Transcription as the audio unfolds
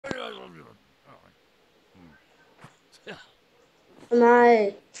Am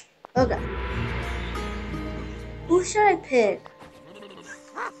I... Okay. Who should I pick?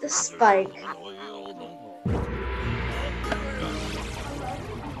 The Spike.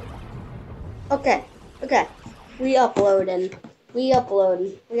 Okay. Okay. We uploading. We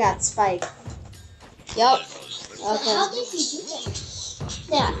got Spike. Yup. Okay. How did you do that?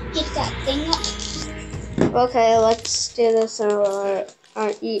 Yeah, get that thing up. Okay, let's do this and we're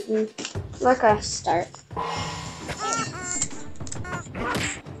eating. Okay, start.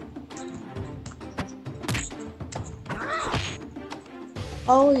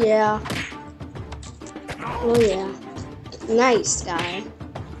 Oh yeah. Oh yeah. Nice guy.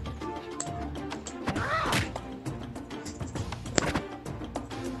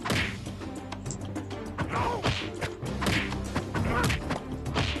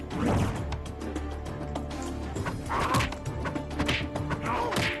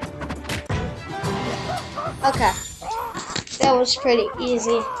 Okay. That was pretty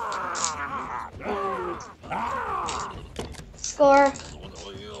easy. And score.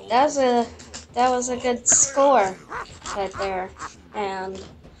 That was a good score right there. And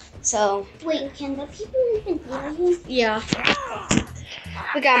so Wait, can the people even hear you? yeah.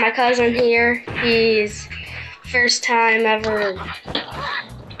 We got my cousin here. He's first time ever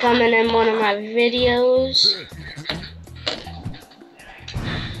coming in one of my videos.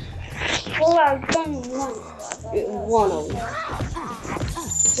 Well, I've done one. One of them.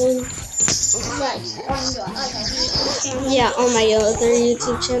 Nice. On your other YouTube channel. Yeah, on my other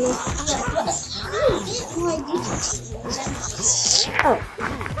YouTube channel. Oh,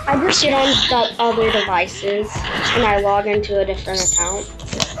 I just get on the other devices and I log into a different account.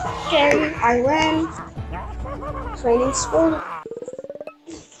 Okay, I win. Training sport.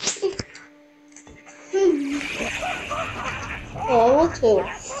 Level 2.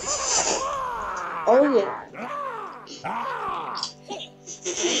 Oh yeah.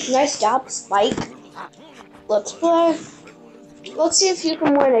 Nice job, Spike. Let's play. Let's see if you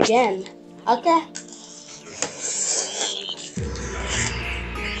can win again. Okay?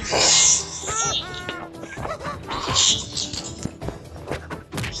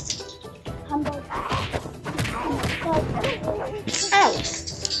 Oh.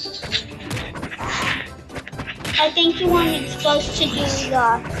 I think you weren't supposed to do the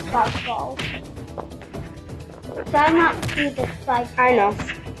spike ball. So I'm not do the spike. I know.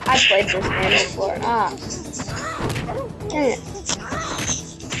 I played this game before. Ah. Dang it.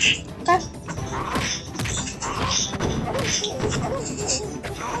 Okay.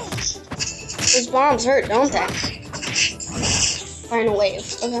 Those bombs hurt, don't they? Find a wave.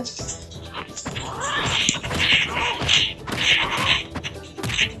 Okay.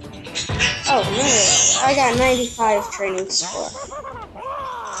 Oh no. I got 95 training score.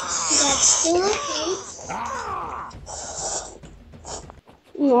 That's still okay.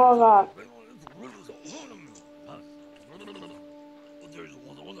 No, I got.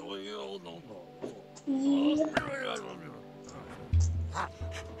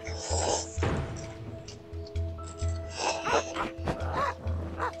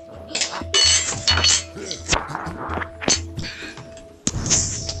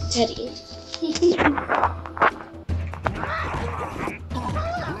 Teddy.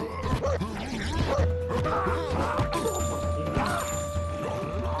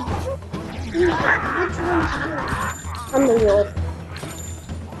 I'm the wolf.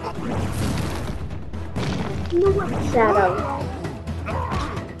 No what? Shadow.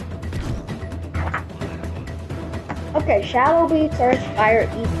 Okay, Shadow beats Earth, Fire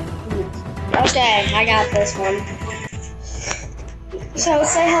beats. Okay, I got this one. So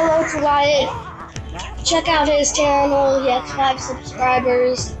say hello to Wyatt. Check out his channel. He has 5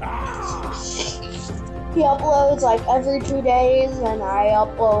 subscribers. He uploads like every 2 days, and I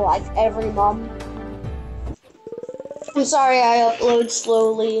upload like every month. I'm sorry I upload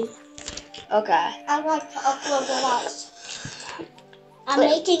slowly. Okay. I like to upload a lot. I'm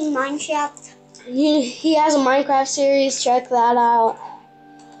making Minecraft. He has a Minecraft series. Check that out.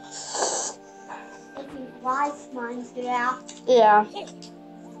 Making live Minecraft. Yeah.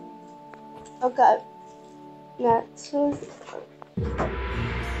 Okay. Next.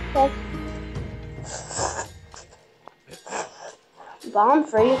 Okay. Bomb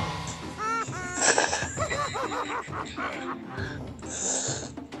free.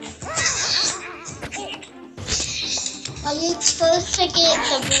 Are you supposed to get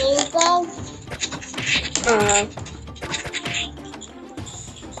the blue ball?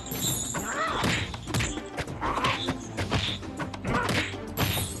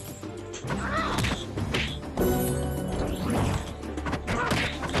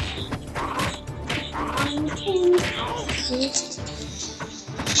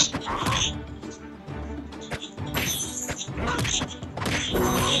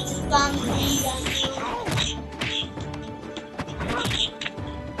 bomb going down now.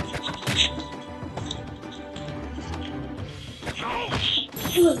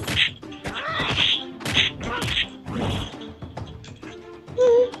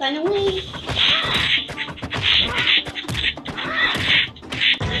 Run away.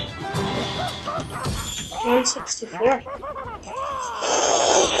 164.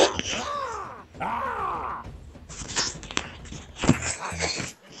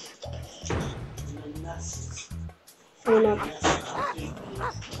 Oh no.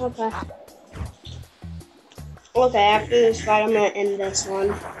 Okay. Okay, after this fight, I'm gonna end this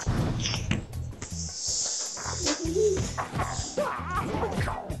one.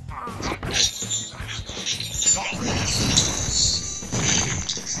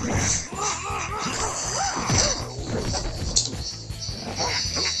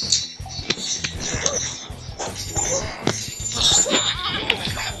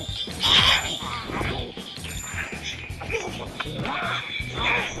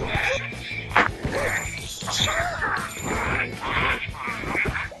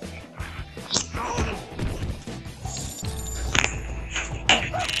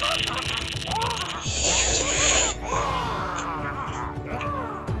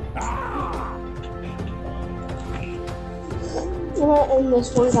 I'm gonna end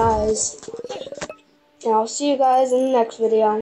this one, guys. And I'll see you guys in the next video.